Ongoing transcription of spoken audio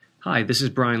Hi, this is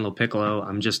Brian Lopiccolo.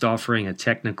 I'm just offering a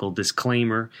technical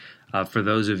disclaimer for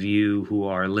those of you who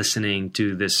are listening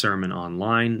to this sermon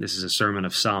online. This is a sermon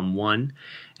of Psalm 1,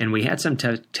 and we had some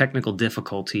technical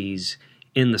difficulties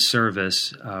in the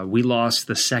service. We lost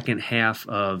the second half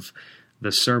of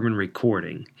the sermon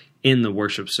recording in the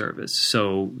worship service.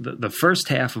 So the first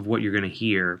half of what you're going to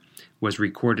hear was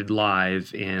recorded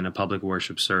live in a public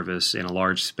worship service in a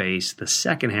large space. The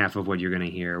second half of what you're going to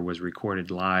hear was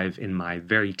recorded live in my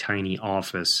very tiny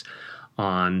office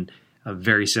on a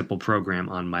very simple program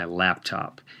on my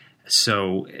laptop.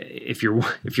 So if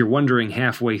you're wondering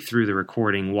halfway through the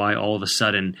recording why all of a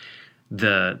sudden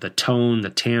the tone, the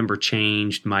timbre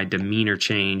changed, my demeanor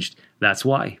changed, that's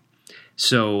why.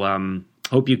 So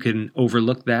hope you can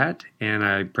overlook that, and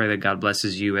I pray that God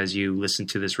blesses you as you listen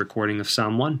to this recording of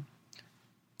Psalm 1.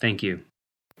 Thank you.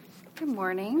 Good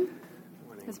morning.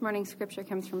 This morning's scripture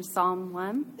comes from Psalm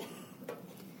 1.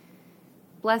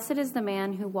 Blessed is the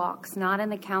man who walks not in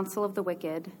the counsel of the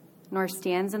wicked, nor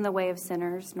stands in the way of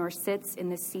sinners, nor sits in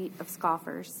the seat of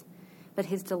scoffers. But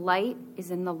his delight is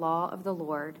in the law of the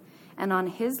Lord, and on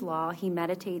his law he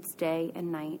meditates day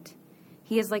and night.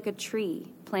 He is like a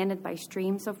tree planted by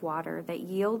streams of water that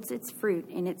yields its fruit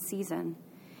in its season,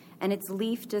 and its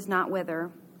leaf does not wither.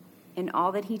 In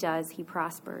all that he does, he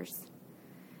prospers.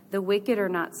 The wicked are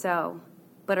not so,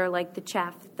 but are like the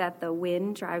chaff that the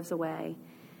wind drives away.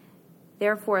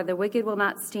 Therefore, the wicked will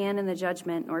not stand in the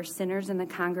judgment, nor sinners in the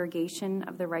congregation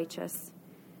of the righteous.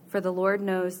 For the Lord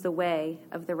knows the way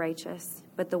of the righteous,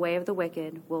 but the way of the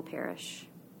wicked will perish.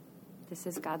 This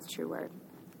is God's true word.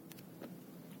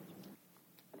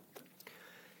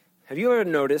 Have you ever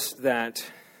noticed that,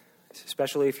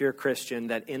 especially if you're a Christian,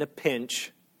 that in a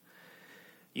pinch,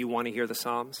 you want to hear the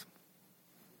Psalms?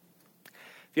 Have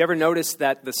you ever noticed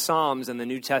that the Psalms and the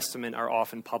New Testament are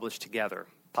often published together?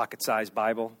 Pocket-sized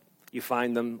Bible. You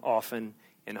find them often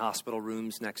in hospital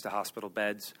rooms next to hospital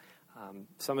beds.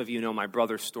 Some of you know my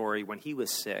brother's story. When he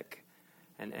was sick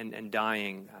and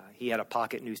dying, he had a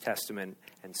pocket New Testament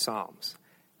and Psalms.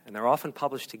 And they're often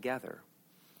published together.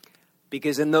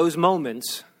 Because in those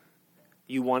moments,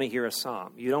 you want to hear a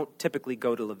psalm. You don't typically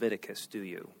go to Leviticus, do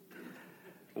you,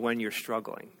 when you're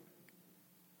struggling?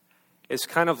 It's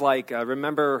kind of like,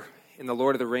 remember in The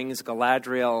Lord of the Rings,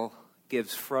 Galadriel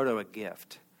gives Frodo a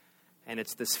gift, and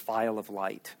it's this phial of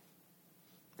light.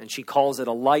 And she calls it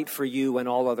a light for you when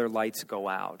all other lights go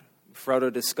out.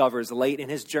 Frodo discovers late in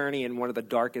his journey, in one of the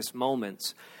darkest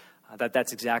moments,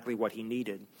 that's exactly what he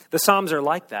needed. The Psalms are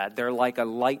like that. They're like a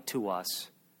light to us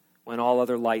when all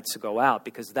other lights go out,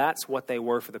 because that's what they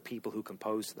were for the people who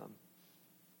composed them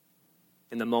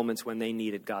in the moments when they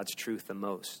needed God's truth the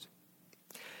most.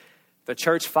 The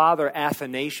church father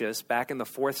Athanasius, back in the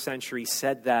 4th century,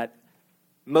 said that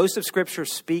most of Scripture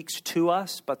speaks to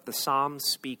us, but the Psalms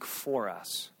speak for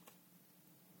us.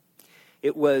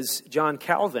 It was John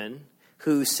Calvin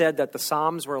who said that the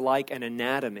Psalms were like an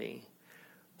anatomy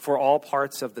for all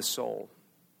parts of the soul.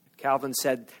 Calvin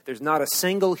said, there's not a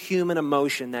single human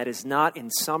emotion that is not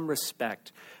in some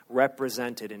respect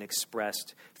represented and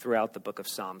expressed throughout the book of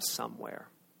Psalms somewhere.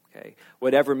 Okay?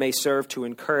 Whatever may serve to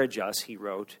encourage us, he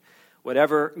wrote,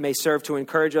 whatever may serve to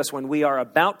encourage us when we are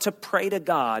about to pray to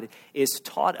God is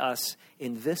taught us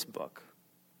in this book.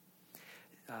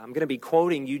 I'm going to be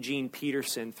quoting Eugene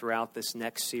Peterson throughout this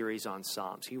next series on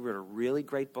Psalms. He wrote a really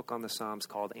great book on the Psalms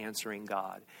called Answering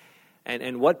God.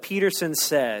 And what Peterson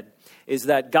said is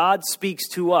that God speaks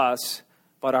to us,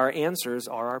 but our answers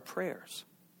are our prayers.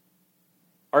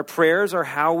 Our prayers are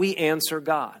how we answer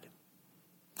God.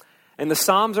 And the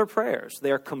Psalms are prayers.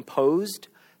 They are composed,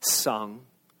 sung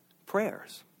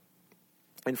prayers.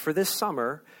 And for this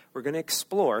summer, we're going to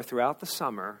explore throughout the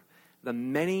summer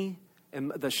the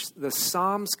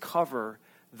Psalms cover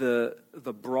the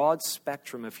broad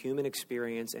spectrum of human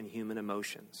experience and human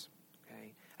emotions.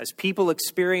 As people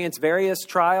experience various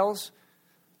trials,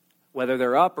 whether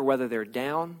they're up or whether they're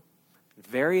down,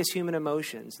 various human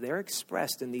emotions, they're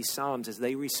expressed in these Psalms as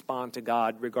they respond to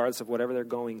God, regardless of whatever they're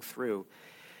going through.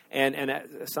 And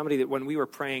somebody that when we were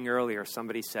praying earlier,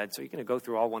 somebody said, so you're going to go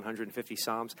through all 150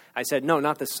 Psalms? I said, no,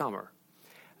 not this summer.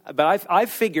 But I've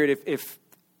figured if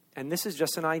and this is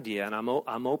just an idea, and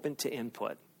I'm open to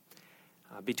input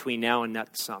between now and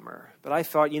next summer. But I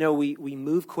thought, we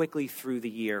move quickly through the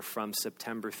year from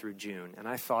September through June. And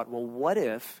I thought, well, what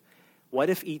if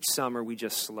each summer we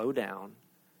just slow down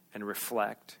and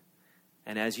reflect?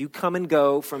 And as you come and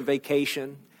go from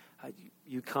vacation,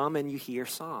 you come and you hear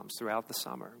Psalms throughout the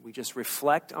summer. We just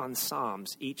reflect on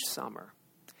Psalms each summer.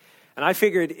 And I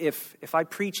figured if I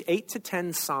preach 8 to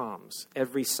 10 Psalms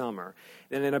every summer,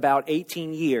 then in about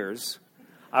 18 years,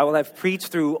 I will have preached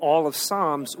through all of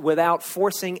Psalms without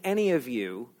forcing any of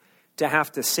you to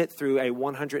have to sit through a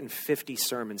 150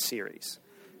 sermon series.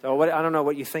 So I don't know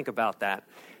what you think about that,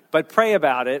 but pray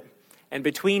about it. And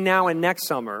between now and next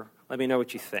summer, let me know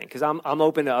what you think, because I'm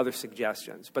open to other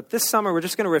suggestions. But this summer, we're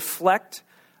just going to reflect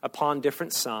upon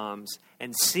different Psalms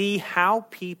and see how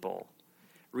people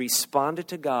responded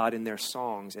to God in their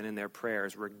songs and in their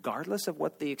prayers, regardless of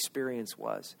what the experience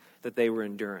was that they were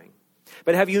enduring.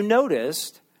 But have you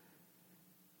noticed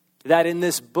that in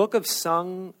this book of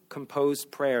sung,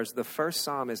 composed prayers, the first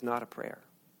psalm is not a prayer?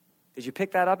 Did you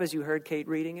pick that up as you heard Kate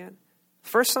reading it? The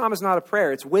first psalm is not a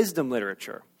prayer. It's wisdom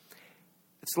literature.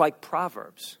 It's like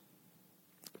Proverbs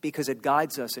because it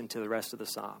guides us into the rest of the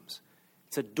Psalms.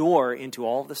 It's a door into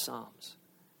all of the Psalms.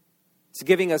 It's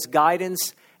giving us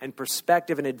guidance and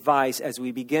perspective and advice as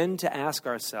we begin to ask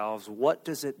ourselves, what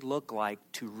does it look like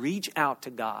to reach out to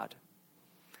God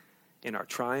in our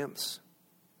triumphs,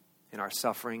 in our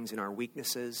sufferings, in our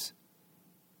weaknesses,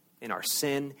 in our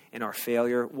sin, in our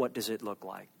failure? What does it look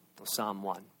like? Well, Psalm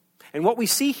 1. And what we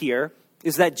see here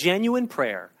is that genuine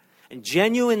prayer and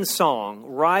genuine song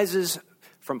rises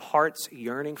from hearts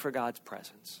yearning for God's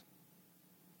presence.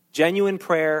 Genuine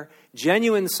prayer,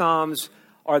 genuine psalms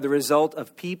are the result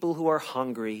of people who are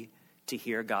hungry to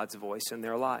hear God's voice in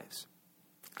their lives.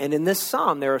 And in this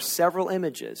psalm, there are several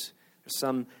images. There's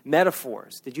some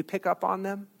metaphors. Did you pick up on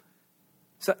them?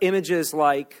 So images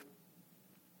like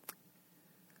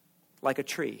a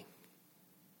tree,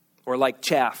 or like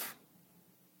chaff,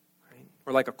 right?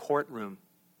 Or like a courtroom.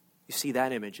 You see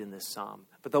that image in this psalm.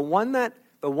 But the one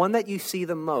that you see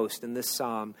the most in this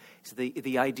psalm is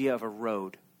the idea of a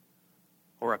road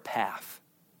or a path.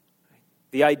 Right?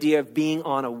 The idea of being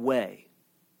on a way,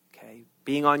 okay?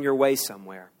 Being on your way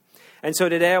somewhere. And so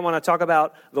today I want to talk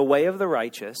about the way of the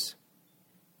righteous,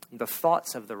 the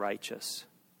thoughts of the righteous,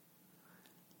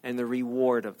 and the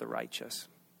reward of the righteous.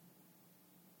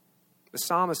 The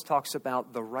psalmist talks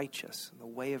about the righteous, the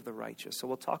way of the righteous. So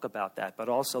we'll talk about that, but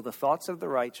also the thoughts of the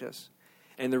righteous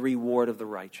and the reward of the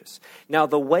righteous. Now,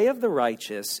 the way of the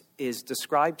righteous is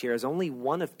described here as only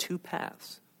one of two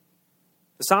paths.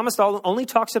 The psalmist only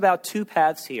talks about two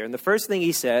paths here. And the first thing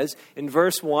he says in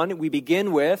verse 1, we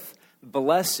begin with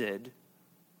blessed.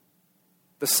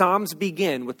 The Psalms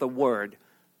begin with the word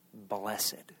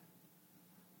blessed.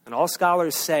 And all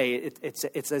scholars say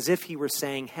it's as if he were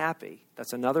saying happy.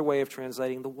 That's another way of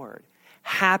translating the word.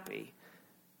 Happy.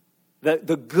 The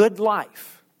good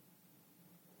life.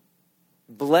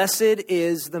 Blessed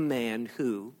is the man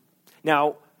who...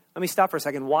 Now, let me stop for a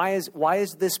second. Why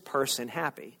is this person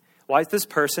happy? Why is this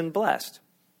person blessed?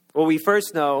 Well, we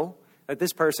first know that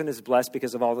this person is blessed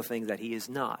because of all the things that he is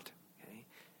not. Okay?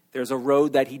 There's a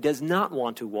road that he does not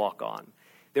want to walk on.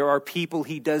 There are people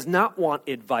he does not want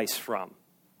advice from.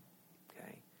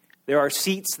 Okay? There are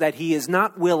seats that he is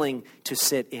not willing to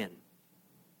sit in.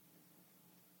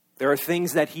 There are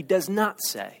things that he does not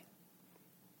say.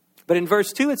 But in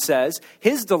verse 2 it says,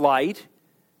 his delight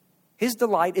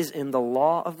is in the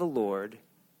law of the Lord,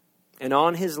 and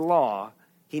on his law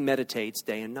he meditates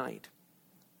day and night.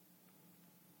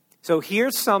 So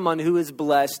here's someone who is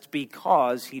blessed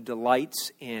because he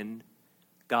delights in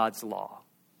God's law,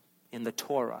 in the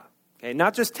Torah. Okay,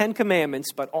 not just 10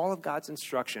 commandments, but all of God's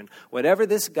instruction. Whatever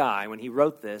this guy, when he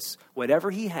wrote this,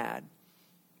 whatever he had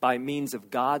by means of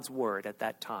God's word at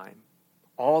that time,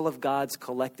 all of God's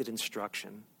collected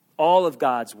instruction, all of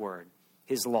God's word,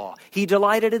 his law. He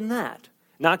delighted in that.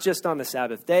 Not just on the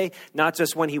Sabbath day, not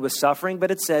just when he was suffering, but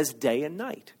it says day and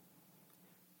night.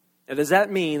 Now, does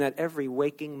that mean that every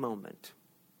waking moment,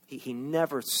 he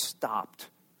never stopped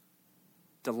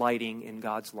delighting in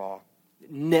God's law?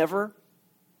 Never?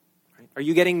 Right? Are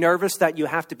you getting nervous that you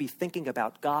have to be thinking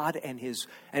about God and his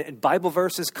and Bible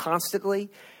verses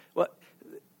constantly? Well,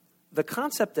 the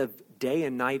concept of day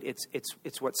and night,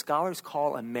 it's what scholars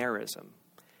call a merism.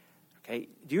 Okay,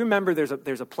 do you remember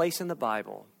there's a place in the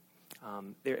Bible,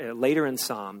 later in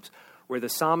Psalms, where the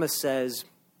psalmist says,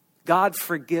 God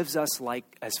forgives us like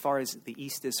as far as the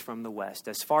east is from the west.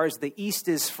 As far as the east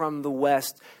is from the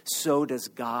west, so does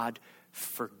God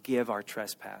forgive our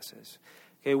trespasses.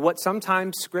 Okay, what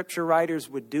sometimes scripture writers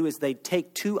would do is they'd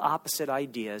take two opposite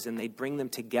ideas and they'd bring them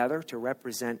together to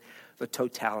represent the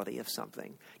totality of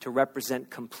something, to represent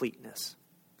completeness.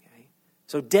 Okay?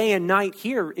 So day and night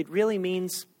here, it really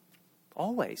means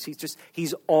always.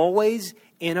 He's always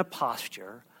in a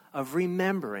posture of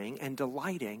remembering and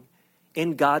delighting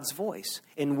in God's voice,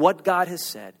 in what God has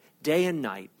said, day and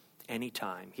night,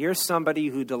 anytime. Here's somebody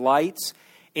who delights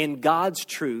in God's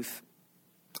truth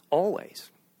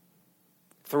always,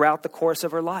 throughout the course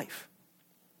of her life.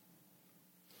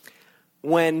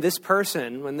 when this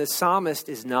psalmist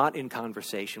is not in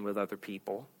conversation with other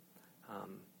people,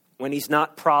 when he's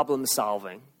not problem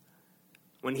solving,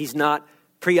 when he's not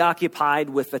preoccupied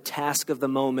with the task of the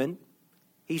moment,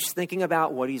 he's thinking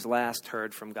about what he's last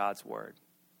heard from God's word.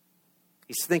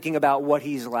 He's thinking about what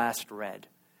he's last read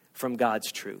from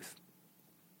God's truth.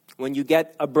 When you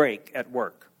get a break at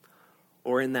work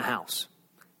or in the house,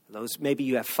 maybe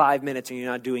you have 5 minutes and you're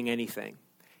not doing anything.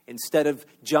 Instead of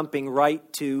jumping right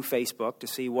to Facebook to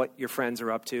see what your friends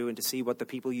are up to and to see what the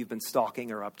people you've been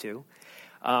stalking are up to,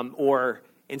 or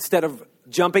instead of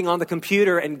jumping on the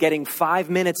computer and getting 5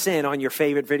 minutes in on your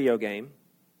favorite video game,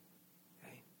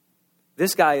 okay,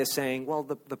 this guy is saying, well,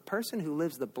 the person who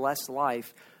lives the blessed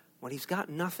life, when he's got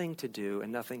nothing to do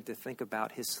and nothing to think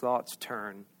about, his thoughts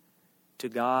turn to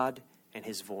God and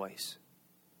his voice.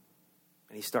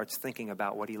 And he starts thinking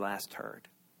about what he last heard,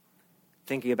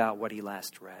 thinking about what he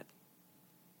last read.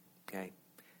 Okay.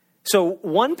 So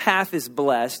one path is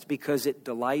blessed because it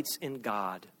delights in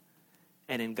God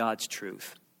and in God's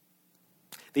truth.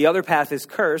 The other path is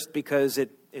cursed because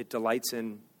it delights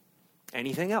in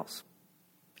anything else,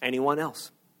 anyone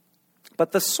else.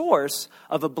 But the source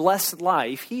of a blessed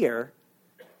life here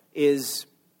is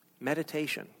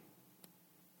meditation.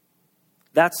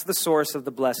 That's the source of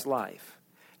the blessed life.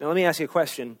 Now let me ask you a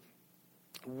question.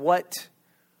 What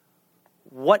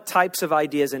types of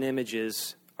ideas and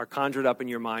images are conjured up in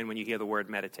your mind when you hear the word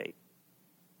meditate?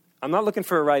 I'm not looking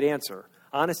for a right answer.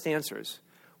 Honest answers.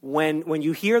 When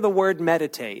you hear the word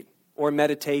meditate or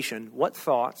meditation, what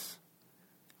thoughts,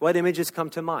 what images come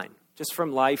to mind? Just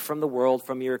from life, from the world,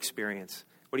 from your experience.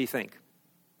 What do you think?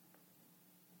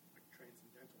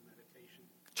 Transcendental meditation.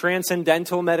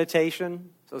 Transcendental meditation?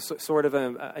 So sort of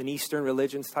an Eastern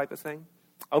religions type of thing?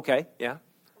 Okay, yeah.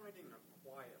 Finding a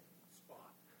quiet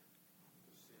spot to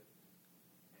sit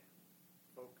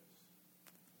and focus.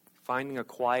 Finding a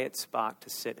quiet spot to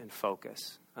sit and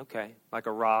focus. Okay, like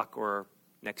a rock or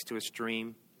next to a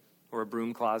stream or a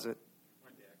broom closet. My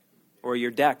deck. Or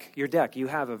your deck. Your deck. You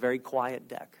have a very quiet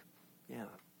deck. Yeah.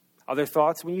 Other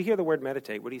thoughts? When you hear the word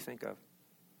meditate, what do you think of?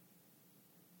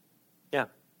 Yeah.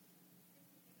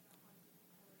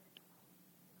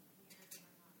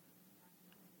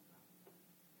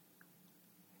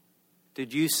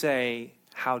 Did you say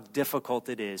how difficult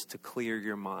it is to clear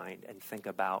your mind and think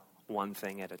about one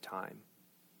thing at a time?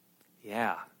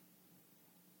 Yeah.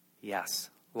 Yes.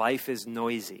 Life is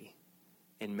noisy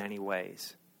in many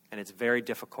ways, and it's very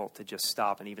difficult to just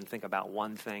stop and even think about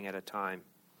one thing at a time.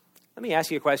 Let me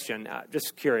ask you a question.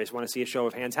 Just curious, want to see a show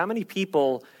of hands. How many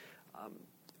people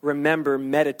remember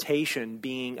meditation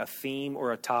being a theme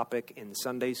or a topic in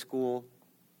Sunday school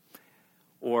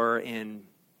or in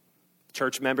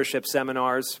church membership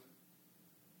seminars,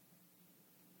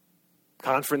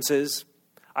 conferences?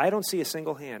 I don't see a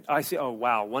single hand. I see, oh,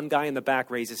 wow, one guy in the back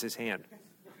raises his hand.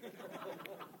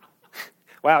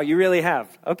 Wow, you really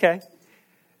have. Okay.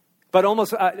 But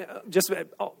almost,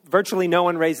 virtually no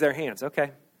one raised their hands.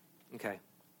 Okay. Okay.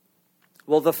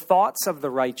 Well, the thoughts of the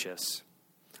righteous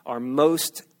are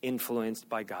most influenced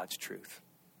by God's truth.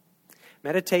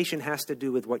 Meditation has to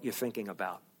do with what you're thinking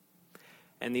about.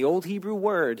 And the old Hebrew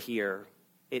word here,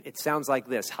 it sounds like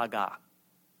this, Haggah.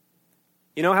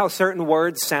 You know how certain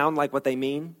words sound like what they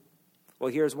mean?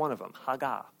 Well, here's one of them,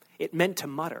 Haggah. It meant to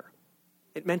mutter.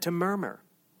 It meant to murmur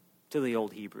to the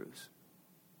old Hebrews.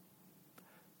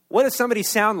 What does somebody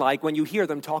sound like when you hear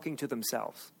them talking to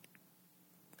themselves?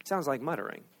 It sounds like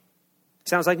muttering. It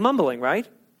sounds like mumbling, right?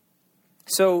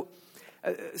 So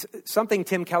something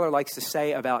Tim Keller likes to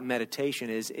say about meditation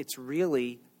is it's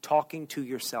really talking to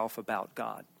yourself about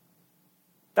God.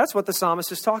 That's what the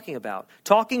psalmist is talking about.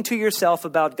 Talking to yourself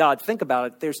about God. Think about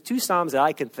it. There's two psalms that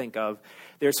I can think of.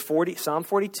 There's Psalm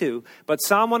 42, but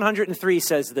Psalm 103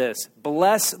 says this,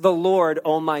 "Bless the Lord,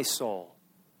 O my soul,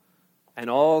 and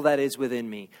all that is within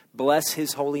me. Bless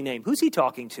his holy name." Who's he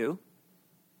talking to?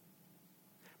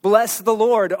 Bless the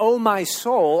Lord, O my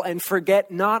soul, and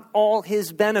forget not all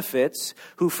his benefits,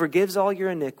 who forgives all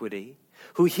your iniquity,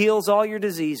 who heals all your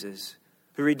diseases,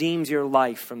 who redeems your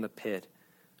life from the pit,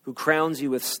 who crowns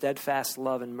you with steadfast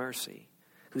love and mercy,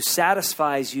 who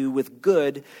satisfies you with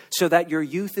good so that your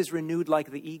youth is renewed like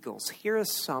the eagles. Here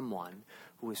is someone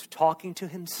who is talking to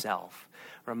himself,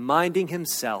 reminding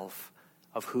himself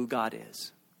of who God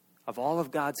is, of all of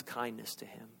God's kindness to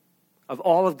him, of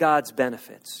all of God's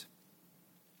benefits.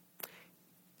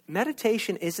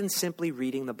 Meditation isn't simply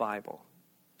reading the Bible.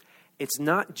 It's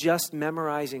not just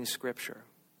memorizing Scripture.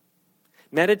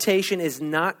 Meditation is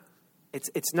not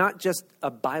It's not just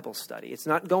a Bible study. It's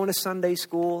not going to Sunday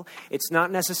school. It's not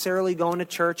necessarily going to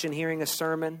church and hearing a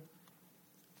sermon.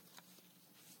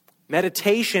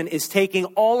 Meditation is taking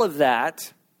all of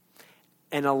that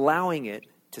and allowing it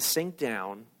to sink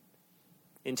down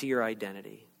into your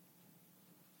identity.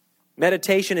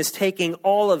 Meditation is taking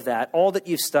all of that, all that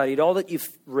you've studied, all that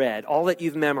you've read, all that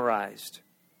you've memorized,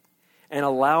 and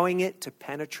allowing it to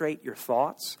penetrate your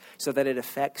thoughts so that it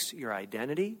affects your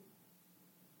identity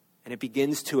and it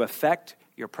begins to affect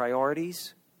your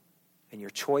priorities and your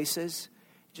choices,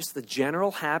 just the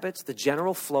general habits, the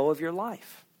general flow of your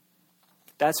life.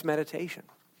 That's meditation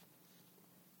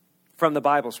from the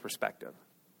Bible's perspective.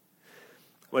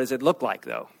 What does it look like,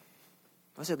 though?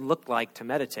 What does it look like to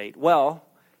meditate? Well,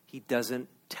 he doesn't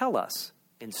tell us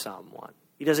in Psalm 1.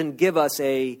 He doesn't give us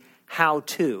a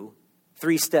how-to,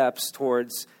 3 steps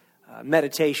towards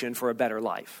meditation for a better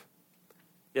life.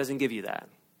 He doesn't give you that.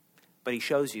 But he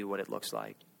shows you what it looks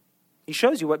like. He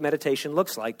shows you what meditation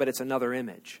looks like, but it's another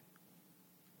image.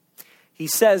 He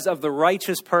says of the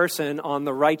righteous person on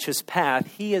the righteous path,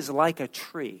 he is like a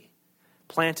tree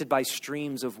planted by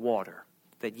streams of water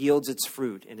that yields its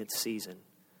fruit in its season,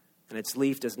 and its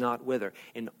leaf does not wither.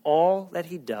 In all that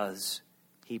he does,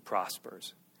 he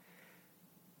prospers.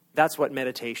 That's what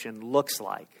meditation looks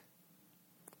like,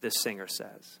 this singer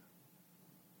says.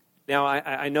 Now,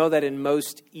 I know that in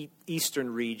most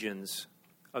eastern regions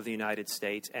of the United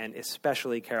States, and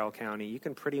especially Carroll County, you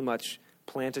can pretty much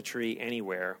plant a tree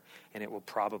anywhere, and it will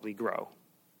probably grow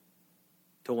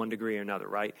to one degree or another,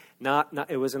 right?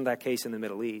 It wasn't that case in the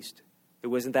Middle East. It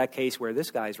wasn't that case where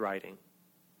this guy's writing.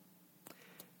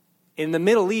 In the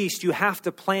Middle East, you have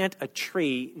to plant a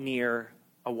tree near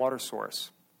a water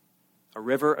source, a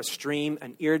river, a stream,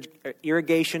 an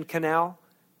irrigation canal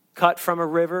cut from a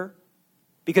river,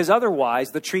 because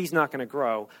otherwise the tree's not going to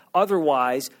grow.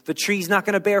 Otherwise, the tree's not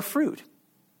going to bear fruit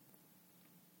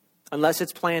unless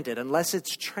it's planted, unless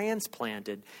it's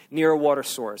transplanted near a water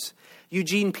source.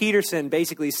 Eugene Peterson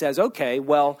basically says, okay,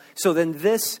 well, so then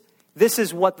this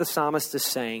is what the psalmist is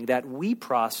saying, that we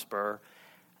prosper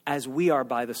as we are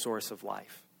by the source of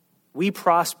life. We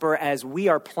prosper as we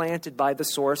are planted by the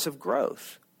source of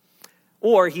growth.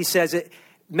 Or he says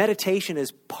meditation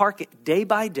is day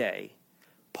by day,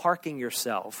 parking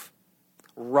yourself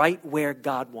right where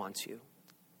God wants you.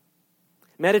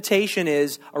 Meditation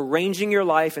is arranging your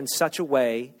life in such a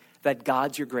way that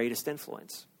God's your greatest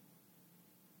influence.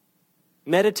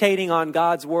 Meditating on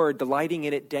God's word, delighting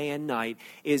in it day and night,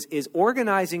 is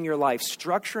organizing your life,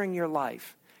 structuring your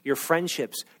life, your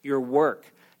friendships, your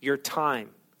work, your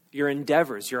time, your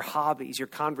endeavors, your hobbies, your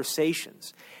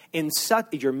conversations,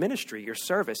 your ministry, your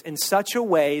service, in such a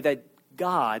way that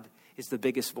God is the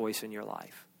biggest voice in your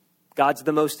life. God's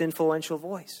the most influential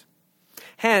voice.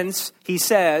 Hence, he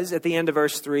says at the end of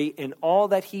verse 3, in all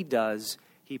that he does,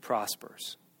 he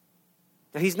prospers.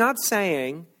 Now, he's not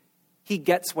saying he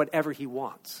gets whatever he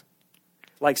wants,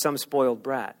 like some spoiled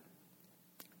brat.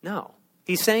 No.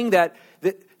 He's saying that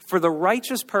for the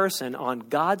righteous person on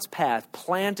God's path,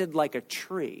 planted like a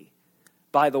tree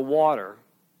by the water,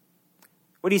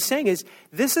 what he's saying is,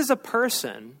 this is a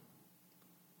person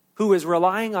who is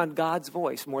relying on God's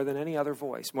voice more than any other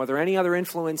voice, more than any other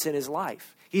influence in his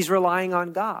life. He's relying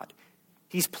on God.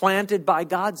 He's planted by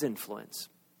God's influence.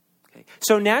 Okay.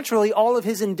 So naturally, all of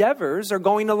his endeavors are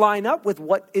going to line up with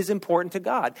what is important to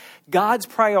God. God's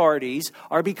priorities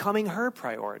are becoming her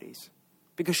priorities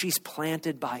because she's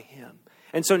planted by him.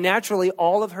 And so naturally,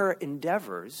 all of her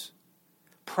endeavors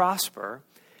prosper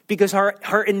because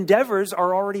her endeavors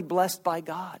are already blessed by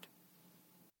God.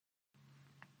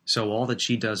 So all that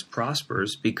she does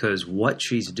prospers because what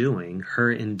she's doing,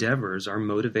 her endeavors are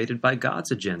motivated by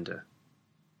God's agenda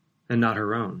and not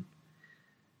her own.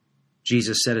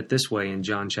 Jesus said it this way in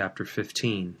John chapter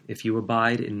 15, if you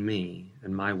abide in me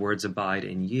and my words abide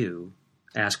in you,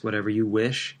 ask whatever you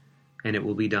wish and it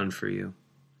will be done for you.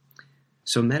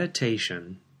 So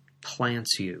meditation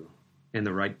plants you in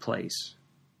the right place.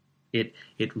 It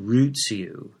roots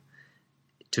you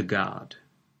to God,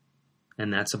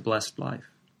 and that's a blessed life.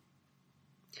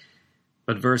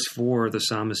 But verse 4, the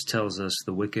psalmist tells us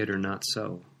the wicked are not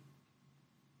so.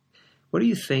 What do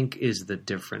you think is the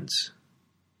difference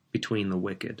between the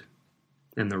wicked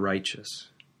and the righteous,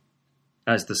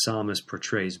 as the psalmist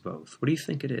portrays both? What do you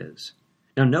think it is?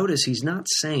 Now notice he's not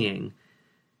saying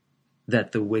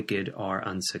that the wicked are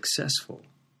unsuccessful.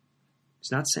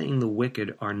 He's not saying the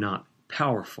wicked are not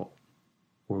powerful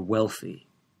or wealthy.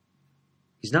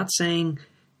 He's not saying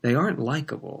they aren't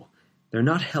likable. They're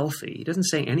not healthy. He doesn't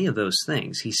say any of those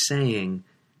things. He's saying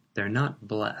they're not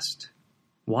blessed.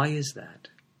 Why is that?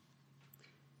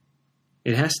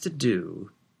 It has to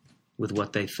do with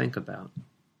what they think about.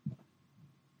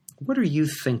 What are you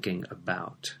thinking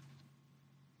about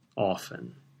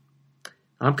often?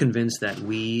 I'm convinced that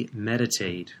we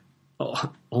meditate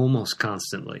almost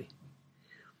constantly.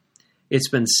 It's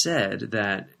been said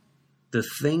that the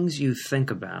things you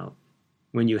think about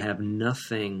when you have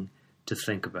nothing to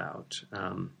think about,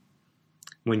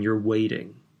 when you're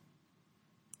waiting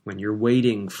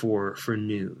for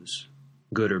news,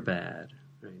 good or bad,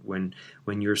 right?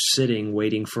 When you're sitting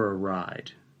waiting for a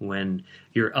ride, when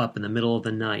you're up in the middle of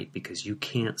the night because you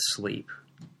can't sleep,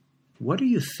 what are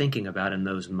you thinking about in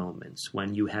those moments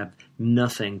when you have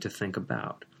nothing to think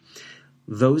about?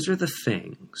 Those are the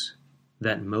things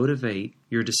that motivate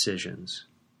your decisions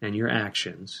and your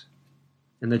actions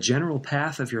and the general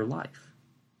path of your life.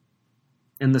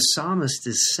 And the psalmist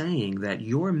is saying that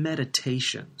your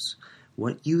meditations,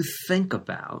 what you think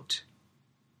about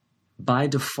by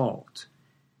default,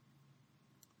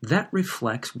 that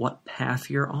reflects what path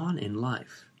you're on in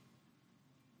life.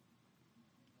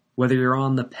 Whether you're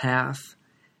on the path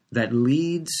that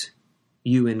leads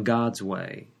you in God's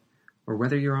way, or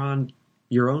whether you're on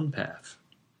your own path.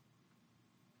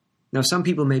 Now, some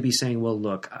people may be saying, well,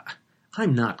 look,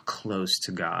 I'm not close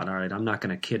to God, all right? I'm not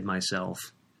going to kid myself.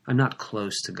 I'm not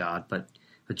close to God, but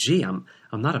gee, I'm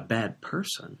not a bad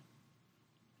person.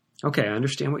 Okay, I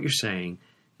understand what you're saying,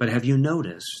 but have you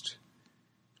noticed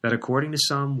that according to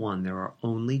Psalm 1, there are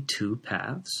only two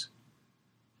paths?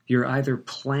 You're either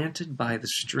planted by the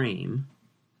stream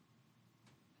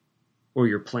or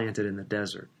you're planted in the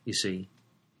desert, you see.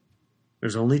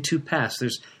 There's only two paths.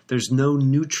 There's no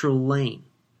neutral lane.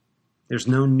 There's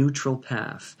no neutral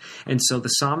path. And so the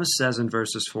psalmist says in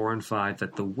verses 4 and 5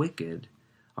 that the wicked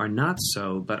are not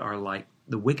so, but are like,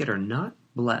 the wicked are not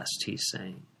blessed, he's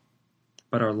saying,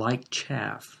 but are like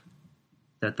chaff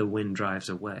that the wind drives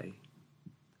away.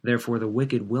 Therefore the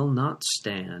wicked will not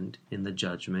stand in the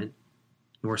judgment,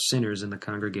 nor sinners in the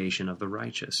congregation of the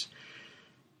righteous.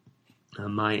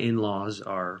 My in-laws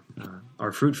are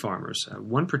fruit farmers.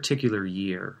 One particular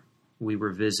year, we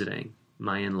were visiting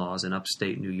my in-laws in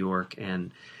upstate New York,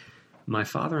 and my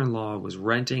father-in-law was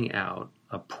renting out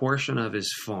a portion of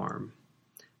his farm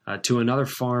to another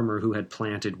farmer who had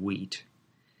planted wheat.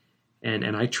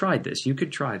 And I tried this. You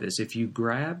could try this. If you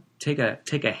take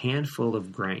a handful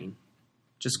of grain,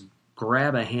 just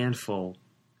grab a handful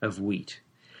of wheat.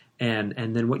 And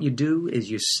then what you do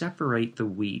is you separate the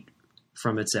wheat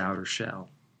from its outer shell.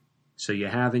 So you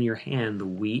have in your hand the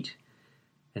wheat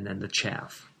and then the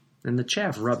chaff. And the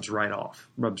chaff rubs right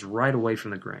away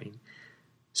from the grain.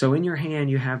 So in your hand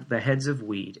you have the heads of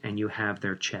wheat and you have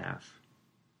their chaff.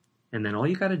 And then all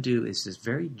you got to do is just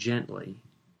very gently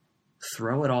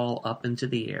throw it all up into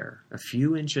the air, a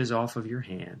few inches off of your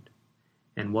hand.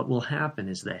 And what will happen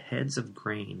is the heads of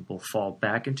grain will fall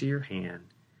back into your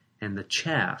hand, and the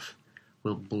chaff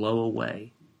will blow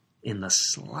away in the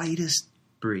slightest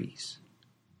breeze.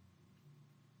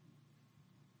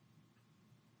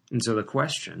 And so the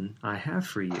question I have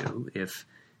for you, if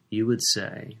you would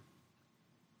say,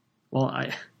 well,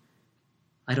 I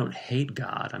don't hate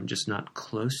God, I'm just not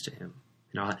close to him.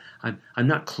 I'm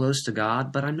not close to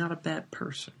God, but I'm not a bad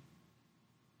person.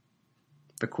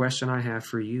 The question I have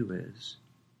for you is,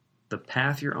 the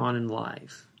path you're on in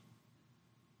life,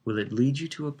 will it lead you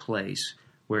to a place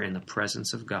where in the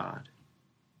presence of God,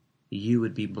 you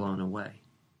would be blown away?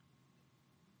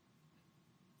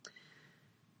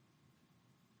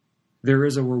 There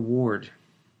is a reward,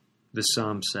 the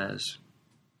psalm says,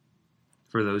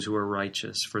 for those who are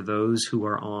righteous, for those who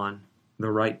are on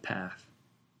the right path,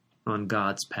 on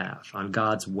God's path, on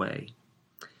God's way.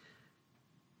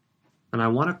 And I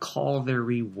want to call their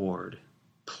reward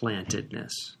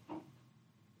plantedness.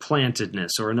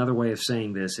 Plantedness, or another way of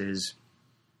saying this is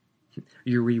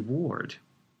your reward,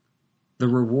 the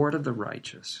reward of the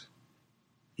righteous,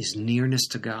 is nearness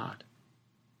to God.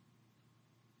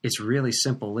 It's really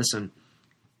simple. Listen,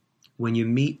 when you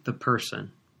meet the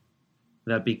person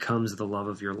that becomes the love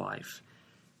of your life,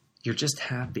 you're just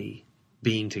happy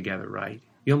being together, right?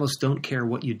 You almost don't care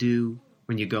what you do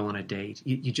when you go on a date.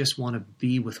 You just want to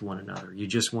be with one another. You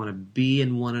just want to be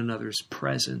in one another's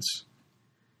presence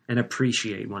and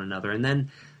appreciate one another. And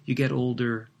then you get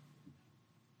older,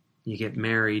 you get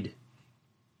married,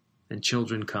 and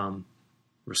children come,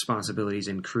 responsibilities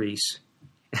increase,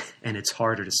 and it's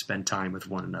harder to spend time with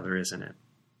one another, isn't it?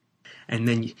 And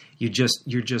then you're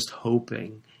just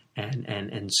hoping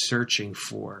and searching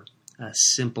for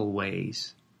simple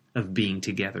ways of being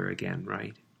together again,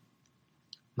 right?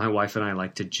 My wife and I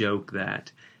like to joke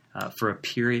that for a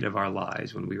period of our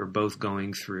lives when we were both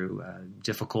going through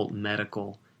difficult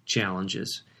medical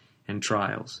challenges and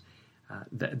trials,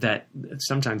 that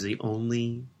sometimes the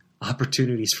only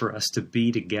opportunities for us to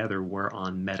be together were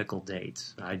on medical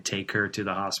dates. I'd take her to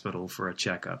the hospital for a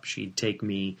checkup. She'd take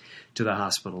me to the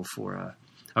hospital for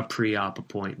a pre-op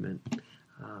appointment.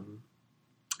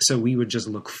 So we would just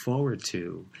look forward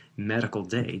to medical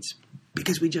dates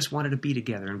because we just wanted to be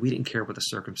together and we didn't care what the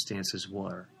circumstances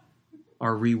were.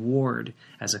 Our reward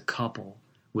as a couple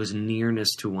was nearness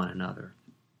to one another.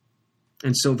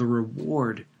 And so the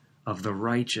reward of the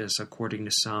righteous, according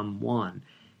to Psalm 1,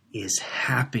 is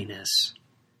happiness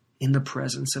in the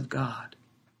presence of God,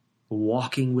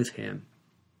 walking with Him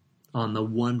on the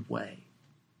one way,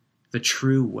 the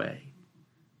true way,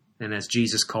 and as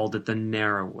Jesus called it, the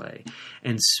narrow way.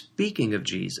 And speaking of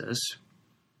Jesus,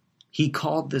 He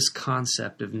called this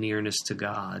concept of nearness to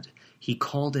God, He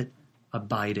called it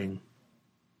abiding.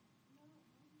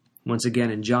 Once again,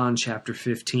 in John chapter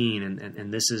 15,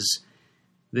 and this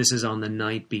is on the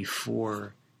night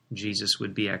before Jesus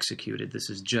would be executed.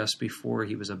 This is just before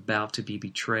He was about to be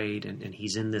betrayed, and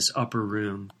He's in this upper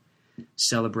room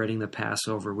celebrating the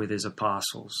Passover with His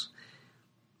apostles.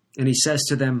 And He says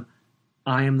to them,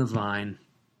 I am the vine,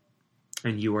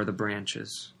 and you are the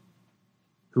branches.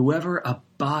 Whoever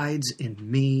abides in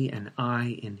me and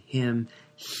I in him,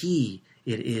 he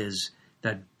it is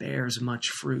that bears much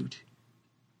fruit.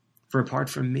 For apart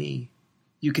from me,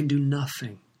 you can do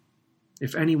nothing.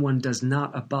 If anyone does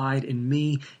not abide in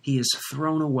me, he is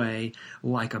thrown away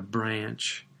like a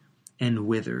branch and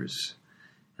withers.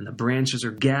 And the branches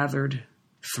are gathered,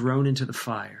 thrown into the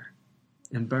fire,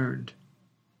 and burned.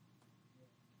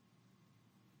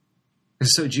 And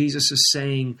so Jesus is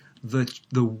saying the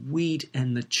wheat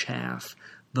and the chaff,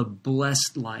 the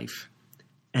blessed life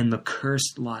and the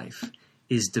cursed life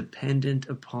is dependent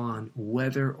upon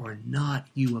whether or not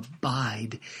you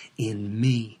abide in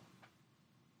me.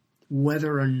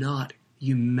 Whether or not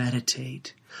you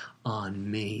meditate on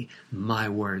me, my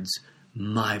words,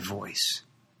 my voice.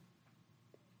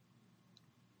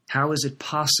 How is it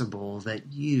possible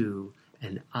that you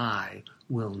and I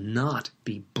will not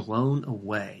be blown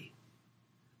away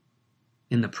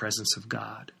in the presence of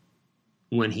God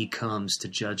when He comes to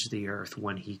judge the earth,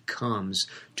 when He comes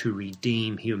to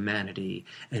redeem humanity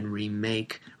and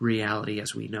remake reality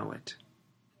as we know it?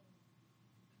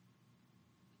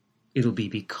 It'll be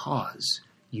because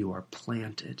you are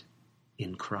planted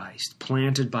in Christ,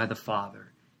 planted by the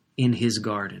Father in His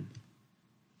garden,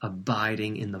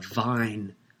 abiding in the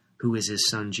vine who is His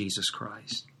Son, Jesus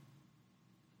Christ.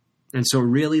 And so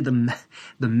really the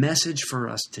message for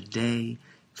us today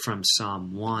from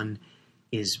Psalm 1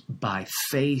 is by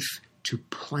faith to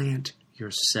plant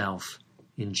yourself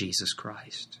in Jesus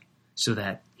Christ so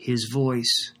that His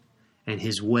voice and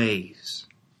His ways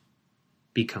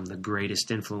become the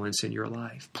greatest influence in your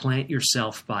life. Plant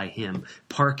yourself by Him.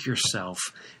 Park yourself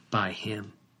by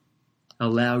Him.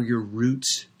 Allow your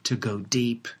roots to go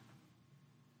deep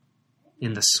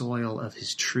in the soil of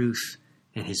His truth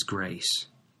and His grace.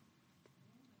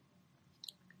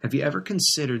 Have you ever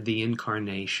considered the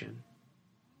incarnation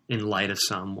in light of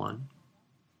Psalm 1?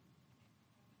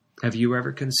 Have you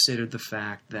ever considered the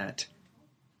fact that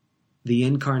the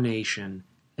incarnation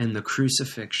and the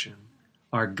crucifixion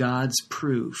are God's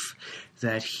proof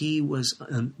that He was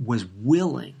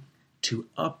willing to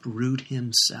uproot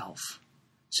Himself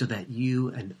so that you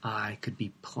and I could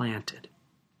be planted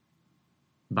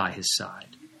by His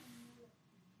side?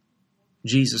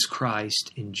 Jesus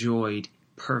Christ enjoyed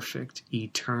perfect,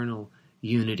 eternal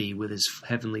unity with His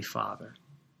Heavenly Father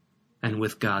and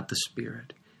with God the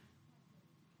Spirit.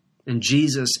 And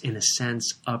Jesus, in a sense,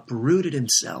 uprooted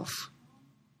Himself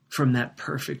from that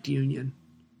perfect union.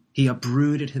 He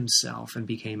uprooted Himself and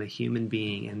became a human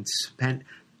being and spent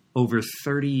over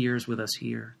 30 years with us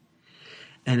here.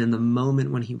 And in the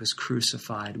moment when He was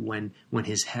crucified, when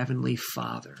His Heavenly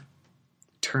Father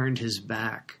turned His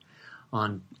back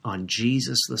on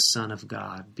Jesus, the Son of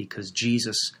God, because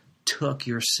Jesus took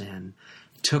your sin,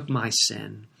 took my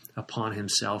sin upon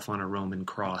Himself on a Roman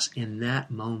cross. In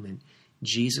that moment,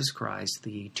 Jesus Christ,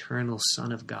 the eternal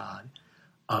Son of God,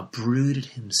 uprooted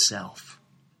Himself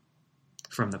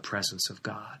from the presence of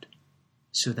God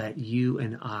so that you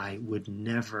and I would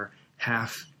never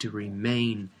have to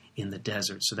remain in the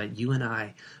desert, so that you and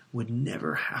I would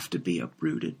never have to be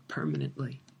uprooted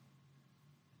permanently.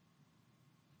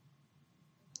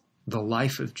 The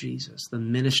life of Jesus, the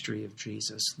ministry of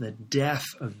Jesus, the death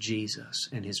of Jesus,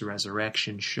 and His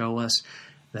resurrection show us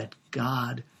that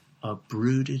God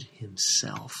uprooted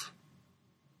Himself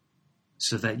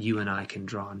so that you and I can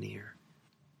draw near,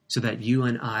 so that you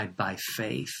and I, by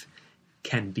faith,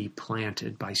 can be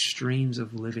planted by streams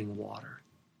of living water,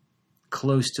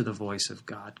 close to the voice of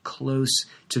God, close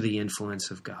to the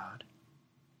influence of God.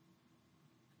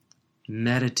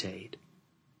 meditate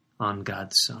on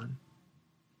God's Son.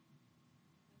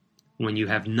 When you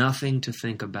have nothing to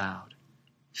think about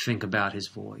his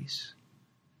voice.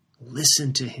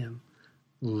 Listen to him.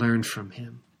 Learn from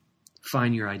him.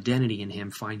 Find your identity in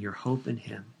him. Find your hope in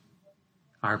him.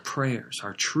 Our prayers,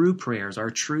 our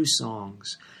true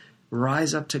songs,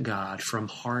 rise up to God from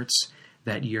hearts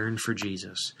that yearn for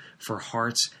Jesus, for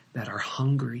hearts that are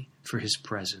hungry for his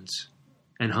presence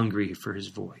and hungry for his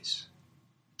voice.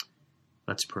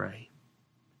 Let's pray.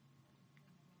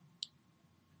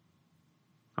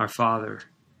 Our Father,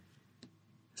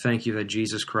 thank you that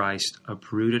Jesus Christ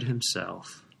uprooted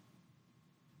himself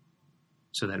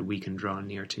so that we can draw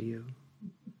near to you.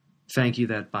 Thank you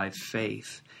that by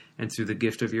faith and through the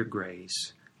gift of your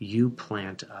grace, you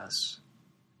plant us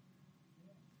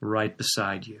right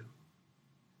beside you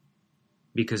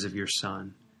because of your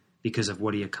Son, because of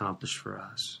what he accomplished for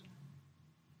us.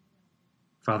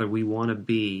 Father, we want to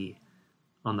be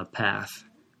on the path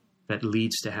that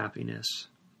leads to happiness.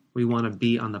 We want to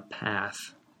be on the path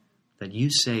that you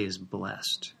say is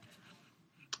blessed.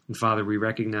 And Father, we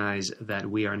recognize that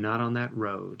we are not on that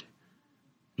road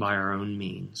by our own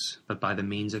means, but by the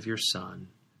means of your Son,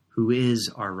 who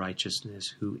is our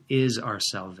righteousness, who is our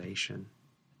salvation.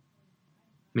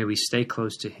 May we stay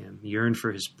close to him, yearn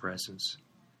for his presence,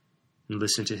 and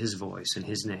listen to his voice in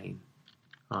his name.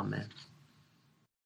 Amen.